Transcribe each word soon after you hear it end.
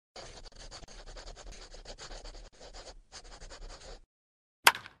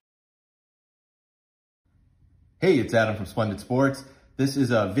Hey, it's Adam from Splendid Sports. This is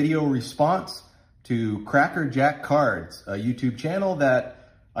a video response to Cracker Jack Cards, a YouTube channel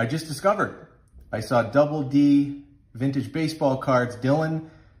that I just discovered. I saw Double D Vintage Baseball Cards. Dylan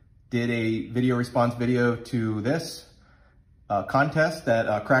did a video response video to this contest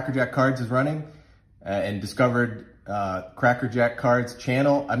that Cracker Jack Cards is running and discovered Cracker Jack Cards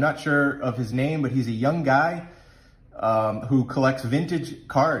channel. I'm not sure of his name, but he's a young guy who collects vintage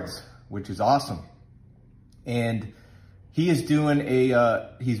cards, which is awesome. And he is doing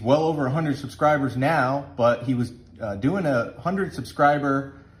he's well over 100 subscribers now, but he was doing a 100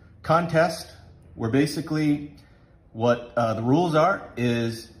 subscriber contest where basically what the rules are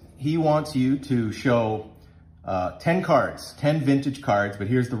is he wants you to show 10 cards, 10 vintage cards, but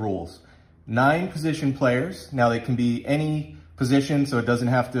here's the rules. 9 position players. Now they can be any position, so it doesn't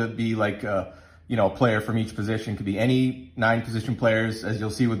have to be like a player from each position. It could be any 9 position players. As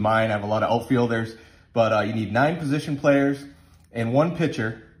you'll see with mine, I have a lot of outfielders. But you need 9 position players and 1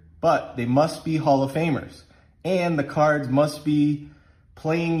 pitcher, but they must be Hall of Famers. And the cards must be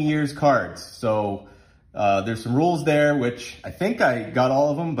playing years cards. So there's some rules there, which I think I got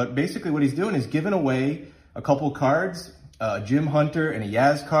all of them. But basically what he's doing is giving away a couple cards, a Jim Hunter and a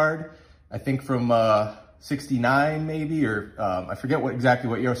Yaz card, I think from 69 maybe, or I forget exactly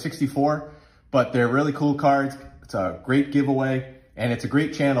what year, 64. But they're really cool cards. It's a great giveaway, and it's a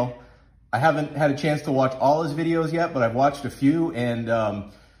great channel. I haven't had a chance to watch all his videos yet, but I've watched a few,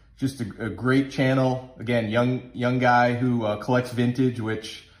 and just a great channel. Again, young guy who collects vintage,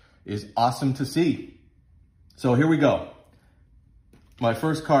 which is awesome to see. So here we go. My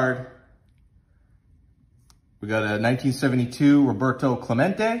first card, we got a 1972 Roberto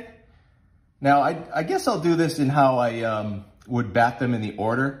Clemente. Now, I guess I'll do this in how I would bat them in the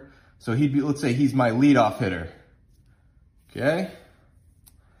order. So he'd be, let's say he's my leadoff hitter. Okay.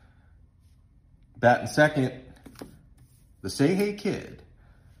 Batting second, the Say Hey Kid,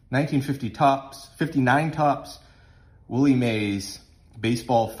 1950 Topps, 59 Topps, Willie Mays,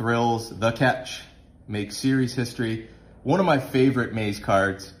 Baseball Thrills, The Catch, makes series history. One of my favorite Mays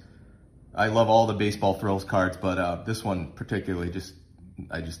cards. I love all the Baseball Thrills cards, but this one particularly,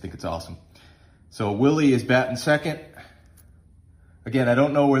 I just think it's awesome. So Willie is batting second. Again, I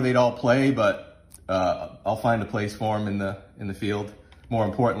don't know where they'd all play, but I'll find a place for him in the field. More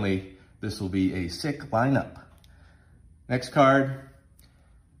importantly, this will be a sick lineup. Next card,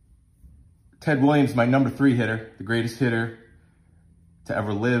 Ted Williams, my number 3 hitter, the greatest hitter to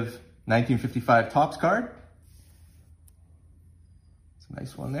ever live, 1955 Topps card. It's a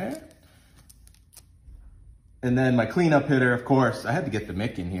nice one there. And then my cleanup hitter, of course, I had to get the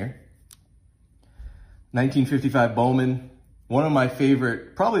Mick in here. 1955 Bowman, one of my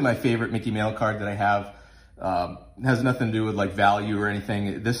favorite, probably my favorite Mickey Mantle card that I have. Has nothing to do with like value or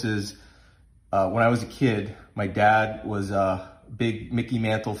anything. This is, when I was a kid, my dad was a big Mickey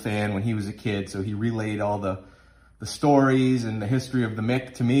Mantle fan when he was a kid, so he relayed all the stories and the history of the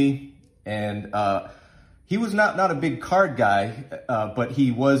Mick to me. And he was not a big card guy, but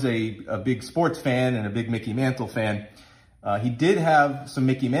he was a big sports fan and a big Mickey Mantle fan. He did have some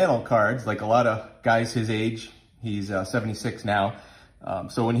Mickey Mantle cards, like a lot of guys his age. He's 76 now.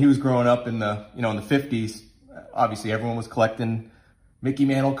 So when he was growing up in the 50s, obviously everyone was collecting Mickey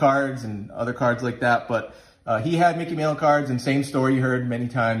Mantle cards and other cards like that, but he had Mickey Mantle cards, and same story you heard many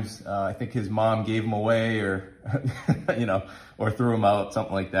times. I think his mom gave them away or, or threw them out,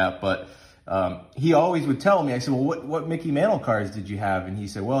 something like that. But he always would tell me, I said, well, what Mickey Mantle cards did you have? And he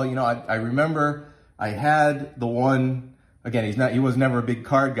said, well, I remember I had the one, again, he was never a big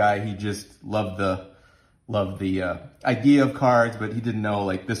card guy. He just loved the idea of cards, but he didn't know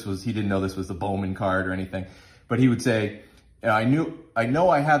he didn't know this was the Bowman card or anything. But he would say, I know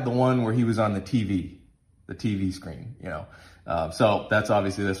I had the one where he was on the TV screen, so that's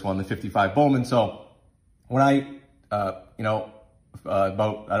obviously this one, the 55 Bowman. So when I,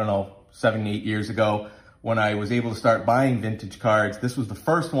 about, 7, 8 years ago, when I was able to start buying vintage cards, this was the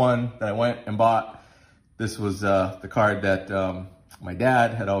first one that I went and bought. This was the card that my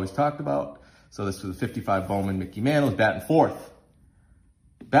dad had always talked about. So this was the 55 Bowman Mickey Mantle, batting 4th.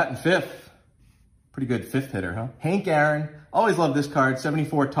 Batting 5th. Pretty good 5th hitter, huh? Hank Aaron. Always loved this card.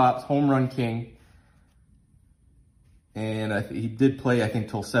 74 Topps, home run king. And he did play, I think,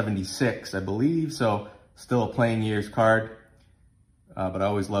 till 76, I believe. So still a playing years card. But I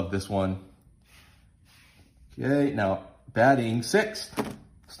always loved this one. Okay, now batting 6th.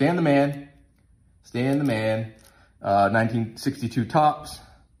 Stan the Man. 1962 Topps.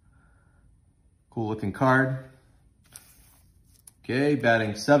 Cool looking card. Okay,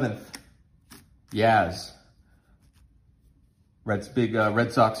 batting 7th. Yaz. Big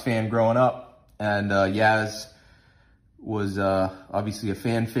Red Sox fan growing up, and Yaz was obviously a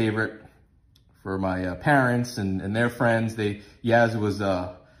fan favorite for my parents and their friends. Yaz was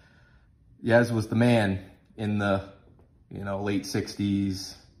the man in the late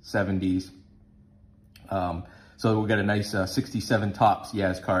 60s, 70s. So we got a nice 67 Topps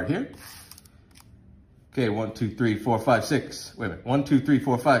Yaz card here. Okay, 1, 2, 3, 4, 5, 6. Wait a minute. 1, 2, 3,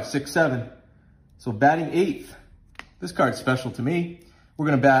 4, 5, 6, 7. So batting 8th. This card's special to me. We're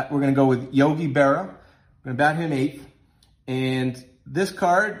gonna go with Yogi Berra. We're gonna bat him 8th. And this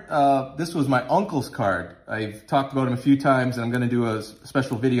card, this was my uncle's card. I've talked about him a few times, and I'm gonna do a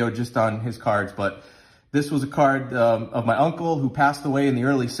special video just on his cards. But this was a card of my uncle who passed away in the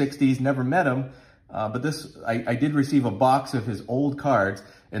early 60s. Never met him, but I did receive a box of his old cards.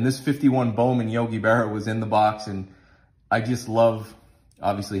 And this 51 Bowman Yogi Berra was in the box, and I just love,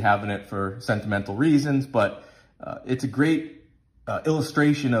 obviously, having it for sentimental reasons, but it's a great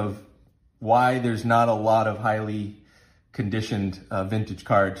illustration of why there's not a lot of highly conditioned vintage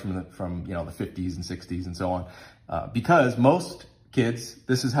cards from the 50s and 60s and so on, because most kids,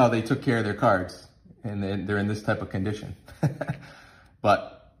 this is how they took care of their cards, and they're in this type of condition.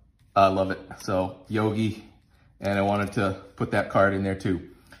 But I love it. So Yogi, and I wanted to put that card in there too.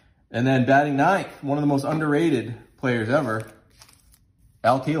 And then batting 9th, one of the most underrated players ever,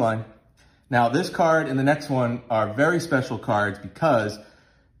 Al Kaline. Now this card and the next one are very special cards because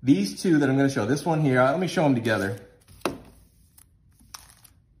these two that I'm going to show, this one here, let me show them together.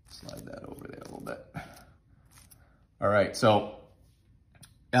 Slide that over there a little bit. All right, so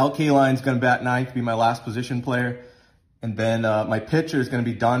Al Kaline's going to bat 9th, be my last position player. And then my pitcher is going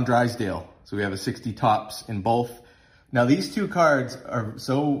to be Don Drysdale. So we have a 60 Topps in both. Now, these two cards are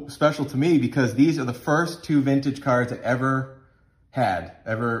so special to me because these are the first 2 vintage cards I ever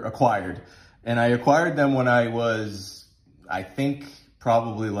acquired. And I acquired them when I was, I think,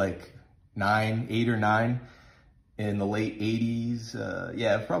 probably like 8 or 9 in the late 80s.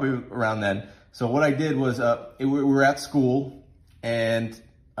 Yeah, probably around then. So what I did was, we were at school, and,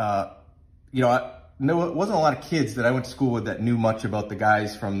 it wasn't a lot of kids that I went to school with that knew much about the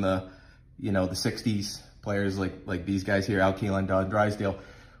guys from the 60s. Players like these guys here, Al Kaline, Don Drysdale.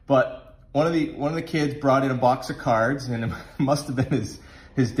 But one of the kids brought in a box of cards, and it must have been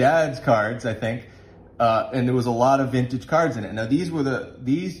his dad's cards, I think. And there was a lot of vintage cards in it. Now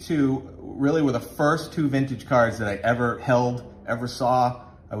these two really were the first 2 vintage cards that I ever held, ever saw.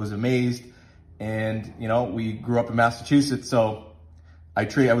 I was amazed. And we grew up in Massachusetts, so I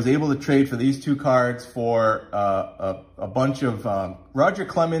was able to trade for these 2 cards for a bunch of Roger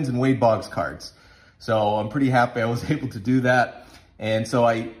Clemens and Wade Boggs cards. So I'm pretty happy I was able to do that. And so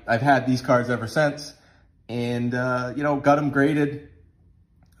I've had these cards ever since, and got them graded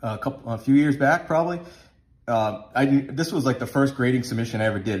a few years back probably. This was like the first grading submission I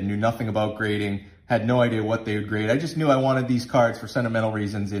ever did. Knew nothing about grading, had no idea what they would grade. I just knew I wanted these cards for sentimental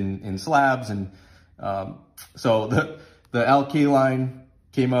reasons in slabs, and so the Al Kaline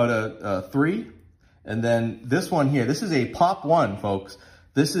came out a 3, and then this one here, this is a Pop 1, folks.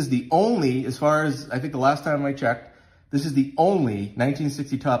 This is the only, as far as I think the last time I checked, this is the only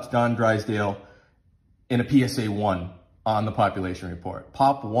 1960 Topps Don Drysdale in a PSA 1 on the population report.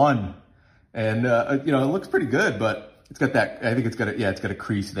 Pop 1. And, it looks pretty good, but it's got that, I think it's got a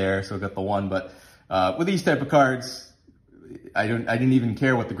crease there, so it got the 1. But with these type of cards, I didn't even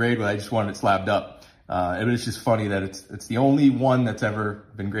care what the grade was. I just wanted it slabbed up. It was just funny that it's the only one that's ever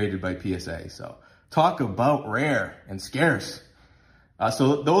been graded by PSA. So talk about rare and scarce.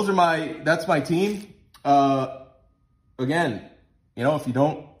 So that's my team. Again, if you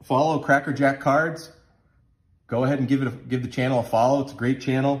don't follow Cracker Jack Cards, go ahead and give the channel a follow. It's a great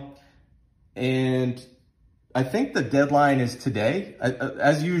channel. And I think the deadline is today.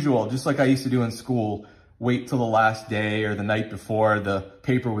 As usual, just like I used to do in school, wait till the last day or the night before the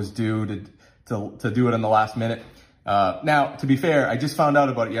paper was due to do it in the last minute. Now, to be fair, I just found out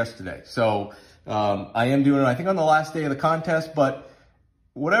about it yesterday. So I am doing it, I think, on the last day of the contest, but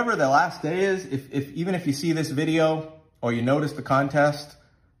whatever the last day is, even if you see this video or you notice the contest,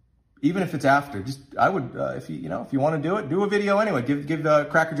 even if it's after, I would, if you want to do it, do a video anyway. Give the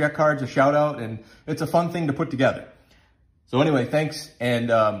Cracker Jack Cards a shout out, and it's a fun thing to put together. So anyway, thanks. And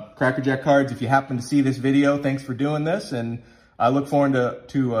Cracker Jack Cards, if you happen to see this video, thanks for doing this, and I look forward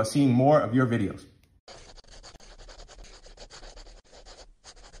to seeing more of your videos.